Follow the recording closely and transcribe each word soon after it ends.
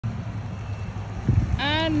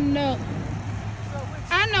know.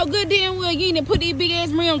 I know good damn well you ain't put these big ass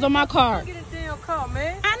rims on my car. Get a damn car,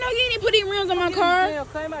 man. I know you ain't put these rims on my car. Damn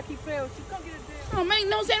car. I might keep playing with you. Come get a damn. Oh, make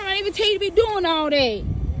no sense. I don't even tell you to be doing all that.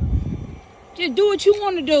 Just do what you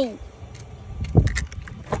want to do.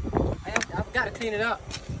 I've got to clean it up.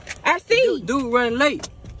 I see. Dude running late.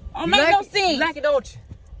 Oh, make no sense. You like it, don't you?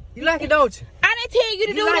 You like it, don't you? I didn't tell you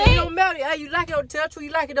to do like that. It don't matter. Hey, you like it, don't tell you.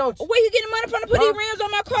 You like it, don't you? Where you getting money from to put these rims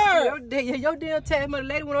on my car? Your damn tax money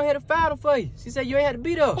lady went on here to file them for you. She said you ain't had to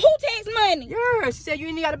beat up. Who takes money? Yeah, she said you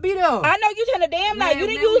ain't got to beat up. I know you telling the damn lie. You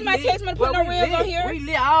didn't use my tax money to put no rims on here. We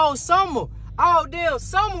lit all summer. All damn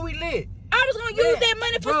summer we lit. I was gonna use that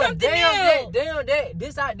money for something else.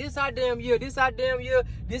 This our damn year. This our damn year.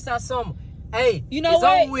 This our summer. Hey, you know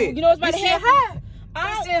what? You know what's about to happen?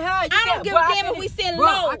 I don't give a damn if we sitting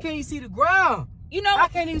low. I can't even see the ground. You know, I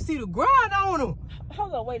can't even see the ground on them.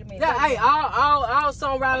 Hold on, wait a minute. Hey, all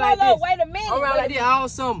summer around like this. Hold on, wait a minute. Around like this all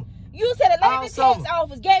summer. You said the lady tax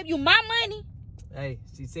office gave you my money. Hey,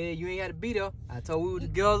 she said you ain't had to beat her. I told we were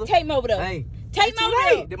together. Take me over there. Hey, take me over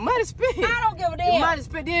there. The money spent. I don't give a damn. The money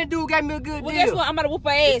spent. Then dude got me a good deal. Well, guess what? I'm about to whoop her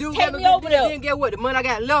ass. Take me over there. Then get what? The money I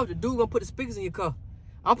got left, the dude gonna put the speakers in your car.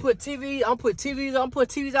 I'm put TVs all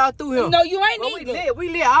through here. No, you ain't either. We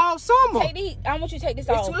lit all summer. Take these. I want you to take this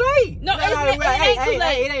off. It's too late. No, it ain't too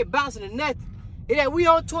late. It ain't bouncing to nothing. It ain't. We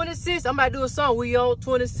on 26. I'm about to do a song. We on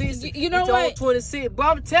 26. You know what? On 26. But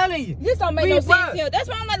I'm telling you. This don't make no sense here. That's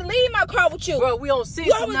why I'm about to leave my car with you. Bro, we on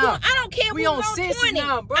 60 now. I don't care. We on 60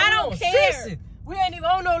 now, bro. I don't care. We ain't even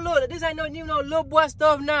on no little. This ain't even no little boy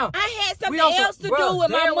stuff now. I had something else to do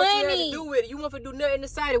with my money. What you had to do with it? You want to do nothing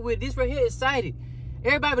excited with it. This right here excited.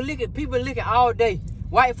 Everybody looking, people looking all day.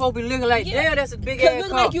 White folk be looking like, damn, that's a big ass car. You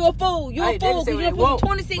look like you a fool. You a fool. You done put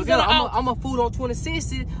 26 on the I'm a fool on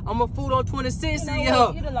 26. I'm a fool on 26.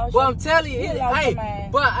 But I'm telling you,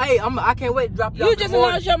 I can't wait to drop you off. You just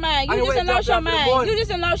lost your mind. You just lost your mind. You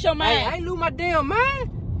just lost your mind. I ain't lose my damn mind.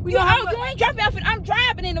 You ain't drop me off. I'm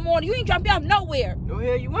driving in the morning. You ain't drop me off nowhere. No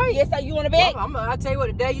hell you ain't. Yes, sir. You want to bet? I tell you what,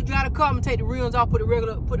 the day you drive the car, I'm gonna take the rims off, put the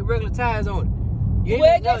regular tires on it.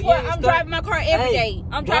 Well, guess what? I'm driving my car every day.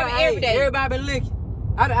 I'm driving every day. Everybody been looking.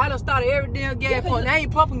 I done started every damn gas point. I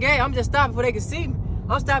ain't pumping gas. I'm just stopping before they can see me.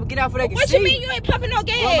 I'm stopping to get out before they can see me. What you mean you ain't pumping no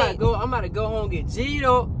gas? I'm about to go home and get G'd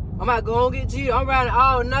up. I'm riding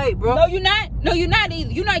all night, bro. No, you're not. No, you're not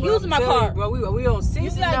either. You're not using my car. You, bro, we on 60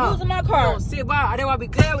 You're now. not using my car. We on 60. That's why I be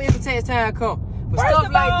glad when income tax time come. But First stuff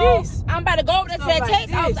of all, like this. I'm about to go over there to that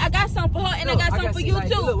tax office. I got something for her and I got something for you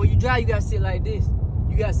too. Look, when you drive, you gotta sit like this.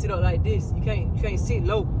 You gotta sit up like this. You can't sit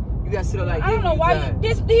low. You gotta sit up like this. I don't know why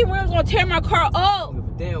these rims gonna tear my car up.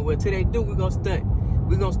 Damn, well, till they do, we gonna stunt.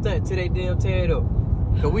 We gonna stunt till they damn tear it up.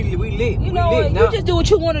 Cause we lit. You know what? You just do what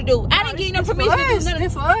you want to do. I didn't give you no permission to do nothing.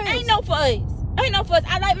 It's for us. Ain't no for us.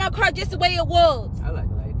 I like my car just the way it was. I like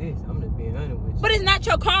it like this. I'm just being honest with you. But it's not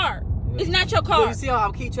your car. It's not your car. You see how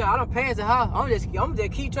I keep trying? I don't pass the house. I'm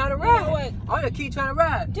just keep trying to ride. You know what? I'm just keep trying to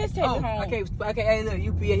ride. Just take me home. I can't. Hey, look,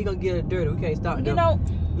 UPA, he gonna get it dirty. We can't stop. You know.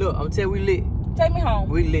 Look, I'm telling you, we lit. Take me home.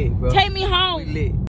 We lit, bro. Take me home. We lit.